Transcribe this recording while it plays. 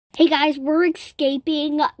Hey guys, we're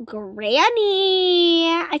escaping Granny.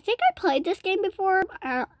 I think I played this game before.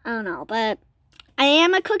 I don't know, but I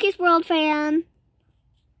am a Cookies World fan.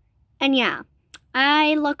 And yeah,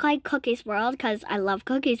 I look like Cookies World because I love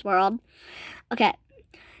Cookies World. Okay,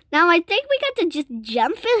 now I think we got to just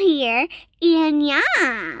jump through here. And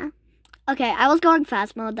yeah. Okay, I was going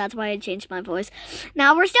fast mode. That's why I changed my voice.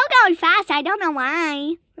 Now we're still going fast. I don't know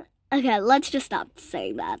why. Okay, let's just stop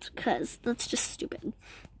saying that because that's just stupid.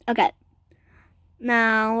 Okay.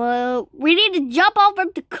 Now, we need to jump over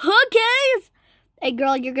the cookies. Hey,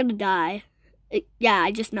 girl, you're going to die. Yeah,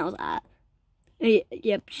 I just know that.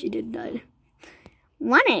 Yep, she did die.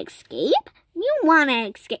 Want to escape? You want to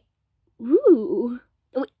escape? Ooh.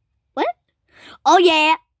 Wait, what? Oh,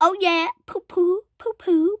 yeah. Oh, yeah. Poo-poo.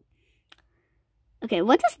 Poo-poo. Okay,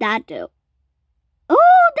 what does that do?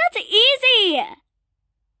 Oh, that's easy.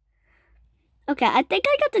 Okay, I think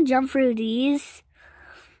I got to jump through these.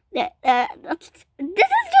 This is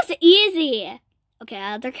just easy. Okay,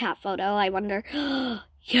 another cat photo. I wonder.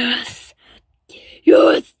 Yes.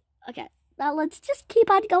 Yes. Okay, now let's just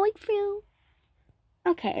keep on going through.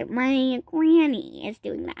 Okay, my granny is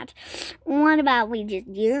doing that. What about we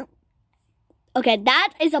just do? Okay,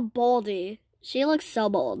 that is a boldie. She looks so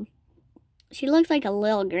bold. She looks like a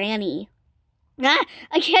little granny. Ah,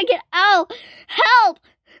 I can't get out. Help.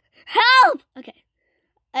 Help! Okay.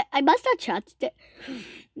 I must have touched it.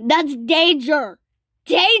 That's danger.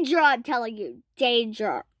 Danger, I'm telling you.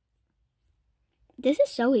 Danger. This is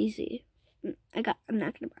so easy. I'm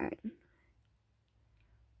not gonna brag.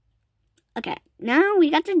 Okay, now we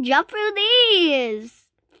got to jump through these.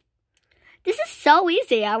 This is so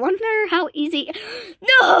easy. I wonder how easy.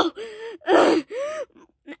 No! I'm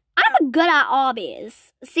good at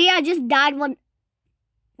obbies. See, I just died one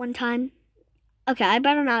time. Okay, I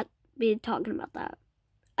better not be talking about that.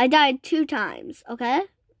 I died 2 times, okay?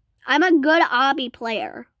 I'm a good obby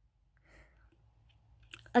player.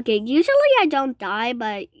 Okay, usually I don't die,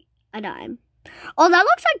 but I die. Oh, that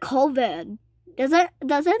looks like COVID. Doesn't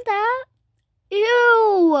that?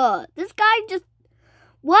 Ew! This guy just...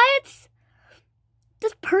 What?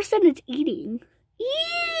 This person is eating.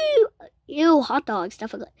 Ew! Ew, hot dogs,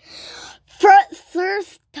 definitely.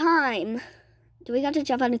 First time. Do we got to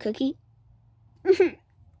jump on a cookie?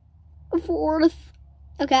 4th.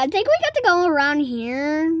 Okay, I think we got to go around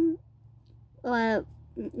here.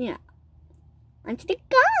 Yeah. Let's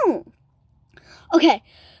go. Okay.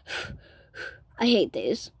 I hate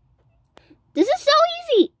these. This is so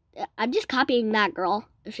easy. I'm just copying that girl,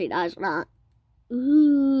 if she dies or not.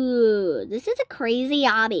 Ooh, this is a crazy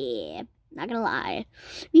hobby. Not gonna lie.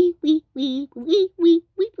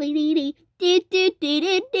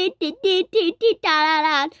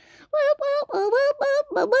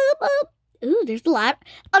 Ooh, there's a ladder.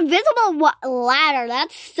 Invisible ladder.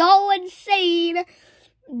 That's so insane.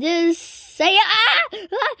 Just say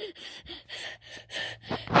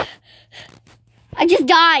I just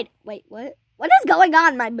died. Wait, what? What is going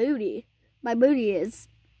on? My booty is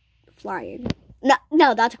flying.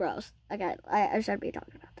 No, that's gross. Okay, I shouldn't be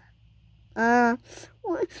talking about that.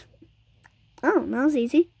 What? Oh, that was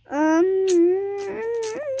easy.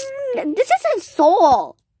 This is his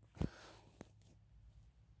soul.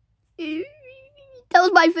 That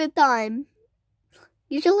was my 5th time.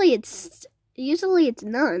 Usually it's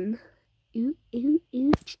none. Did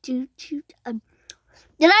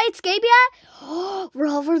I escape yet? We're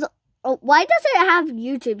over the. Oh, why does it have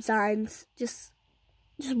YouTube signs? Just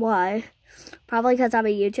why? Probably because I'm a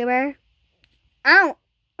YouTuber. Ow.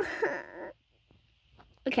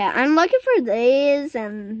 Okay, I'm looking for these,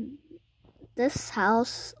 and this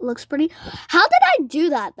house looks pretty. How did I do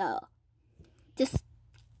that though? Just.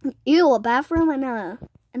 Ew, a bathroom and a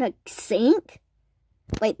sink?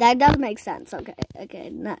 Wait, that does make sense. Okay,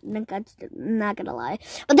 not gonna lie.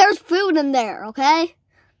 But there's food in there, okay?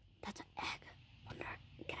 That's an egg.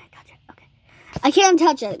 Can I touch it? Okay. I can't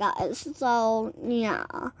touch it, guys. So, yeah.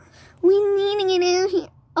 We need to get in here.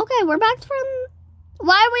 Okay, we're back from...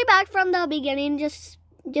 Why are we back from the beginning? Just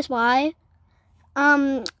why?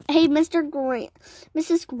 Hey,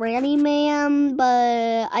 Mrs. Granny, ma'am,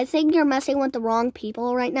 but I think you're messing with the wrong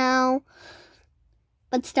people right now.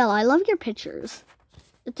 But still, I love your pictures.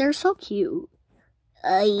 They're so cute.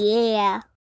 Yeah.